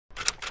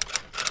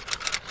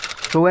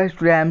So guys,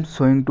 today I am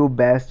showing to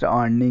best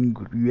earning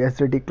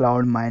USDT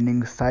cloud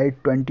mining site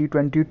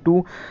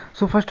 2022.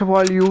 So first of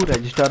all, you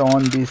register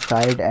on this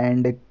site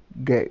and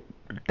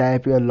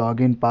type your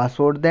login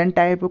password, then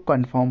type a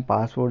confirm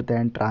password,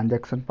 then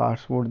transaction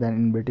password, then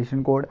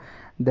invitation code,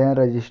 then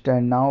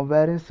register now.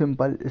 Very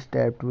simple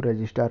step to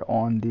register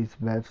on this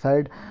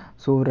website.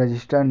 So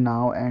register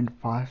now and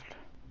fast.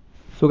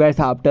 So guys,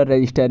 after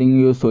registering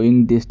you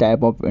showing this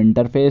type of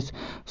interface.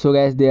 So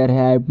guys, there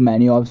have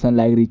many options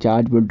like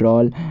recharge,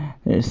 withdrawal,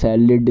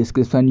 salary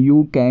description.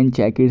 You can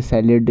check it.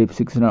 Salary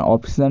description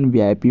option,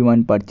 VIP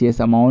 1 purchase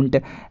amount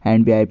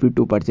and VIP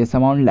 2 purchase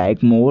amount,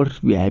 like more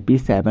VIP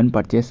 7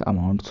 purchase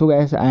amount. So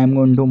guys, I am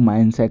going to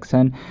mine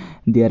section.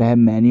 There have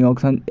many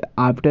options.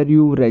 After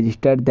you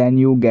register, then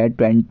you get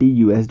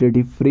 20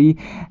 USDT free,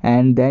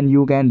 and then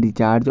you can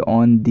recharge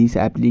on this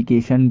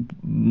application.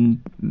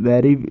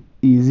 Very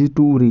easy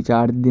to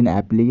recharge in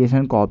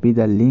application. Copy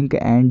the link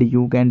and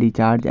you can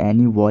recharge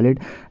any wallet,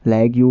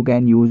 like you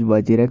can use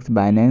TRX,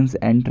 Binance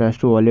and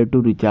Trust wallet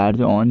to recharge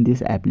on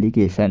this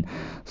application.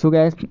 So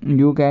guys,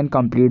 you can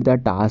complete the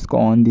task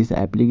on this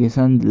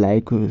application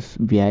like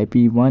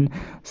VIP 1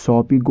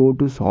 Shopee. Go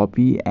to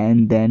Shopee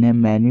and then have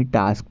many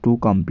tasks to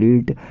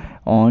complete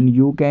on.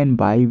 You can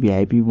buy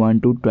VIP 1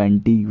 to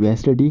 20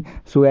 USDT.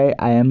 So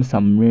I am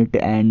submit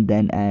and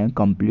then I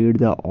complete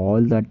the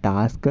all the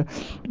task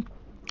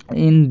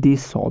in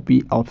this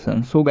Shopee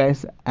option. So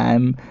guys, I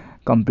am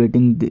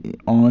completing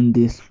on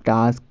this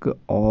task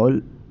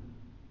all.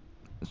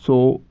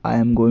 So I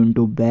am going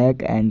to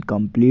back and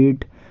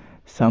complete,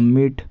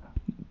 submit,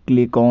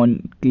 click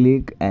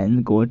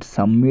and go to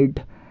submit,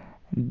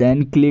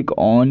 then click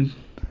on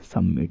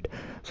submit.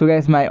 So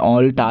guys, my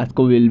all task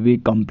will be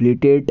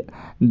completed.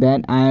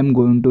 Then I am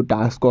going to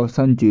task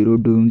option 0,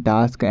 doing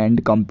task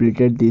and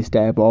completed this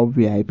type of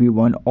VIP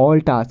 1. All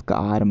tasks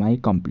are my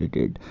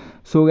completed.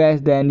 So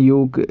guys, then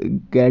you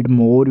get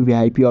more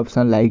VIP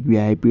option like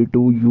VIP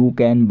 2. You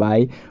can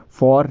buy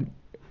for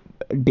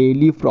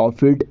daily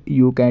profit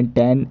you can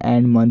 10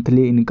 and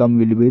monthly income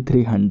will be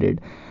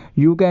 300.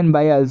 You can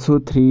buy also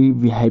 3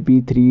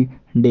 VIP 3.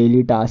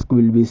 Daily task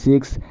will be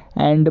 6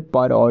 and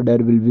per order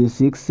will be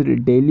 6.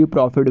 Daily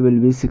profit will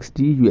be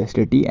 60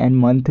 USDT and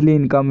monthly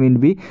income will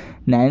be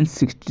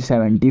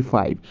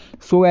 960.75.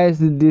 So as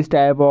this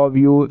type of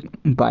you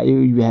buy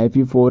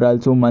VIP 4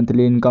 also,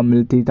 monthly income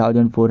will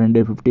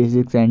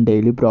 3456 and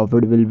daily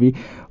profit will be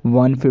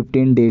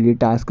 115 daily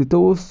task.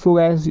 So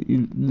as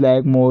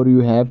like more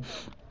you have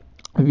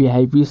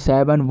VIP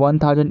 7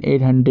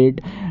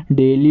 1800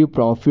 daily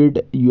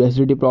profit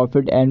USDT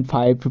profit and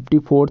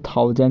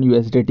 554,000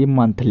 USDT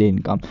monthly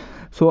income.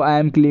 So I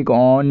am click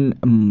on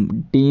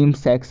team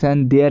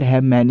section. There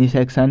have many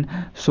section.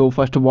 So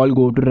first of all,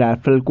 go to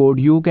referral code.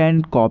 You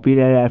can copy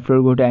the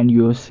referral code and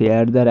you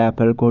share the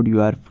referral code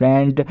your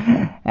friend,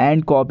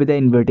 and copy the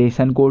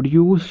invitation code.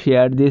 You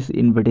share this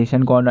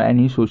invitation code on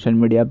any social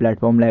media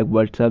platform like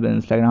WhatsApp,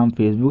 Instagram,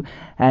 Facebook,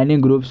 any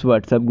groups,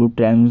 WhatsApp group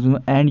trends,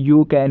 and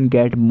you can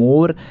get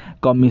more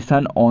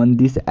commission on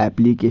this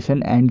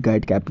application and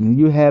get captain.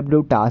 You have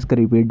the task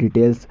repeat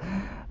details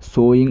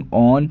showing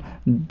on.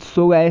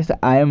 So guys,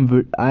 I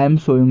am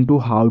showing to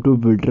how to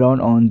withdraw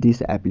on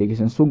this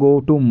application. So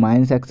go to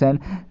mine section,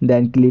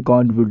 then click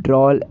on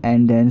withdrawal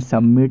and then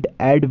submit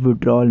add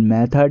withdrawal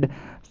method.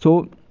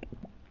 So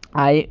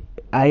I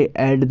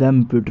add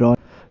them withdrawal.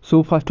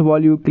 So first of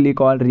all, you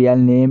click on real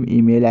name,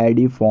 email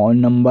ID,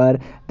 phone number,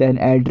 then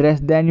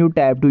address. Then you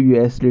type to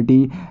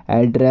USDT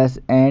address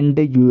and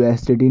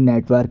USDT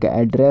network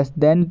address.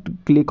 Then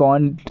click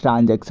on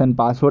transaction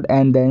password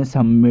and then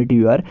submit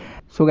your.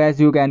 So guys,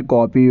 you can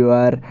copy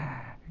your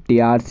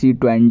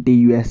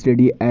TRC20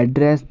 USDT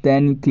address,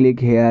 then click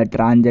here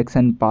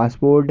transaction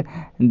password,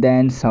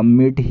 then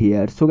submit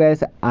here. So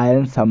guys, I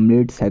am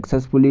submit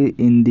successfully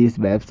in this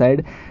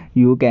website.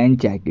 You can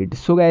check it.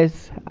 So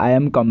guys, I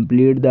am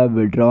complete the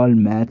withdrawal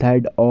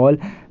method all.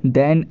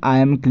 Then I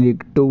am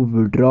click to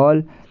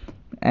withdrawal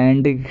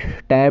and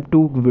tap to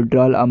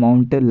withdrawal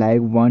amount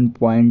like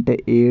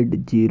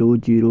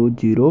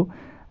 1.8000.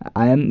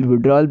 I am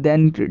withdrawal,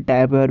 then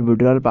tap your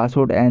withdrawal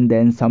password and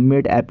then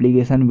submit.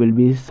 Application will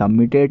be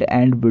submitted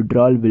and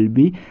withdrawal will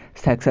be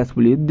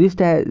successfully. This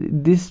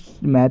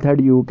method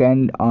you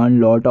can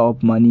earn lot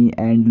of money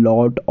and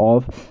lot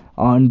of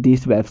on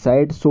this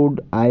website. So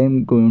I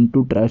am going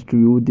to trust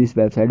you. This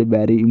website is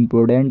very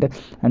important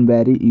and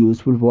very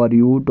useful for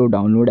you to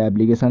download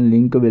application.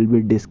 Link will be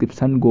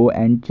description. Go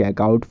and check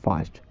out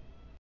fast.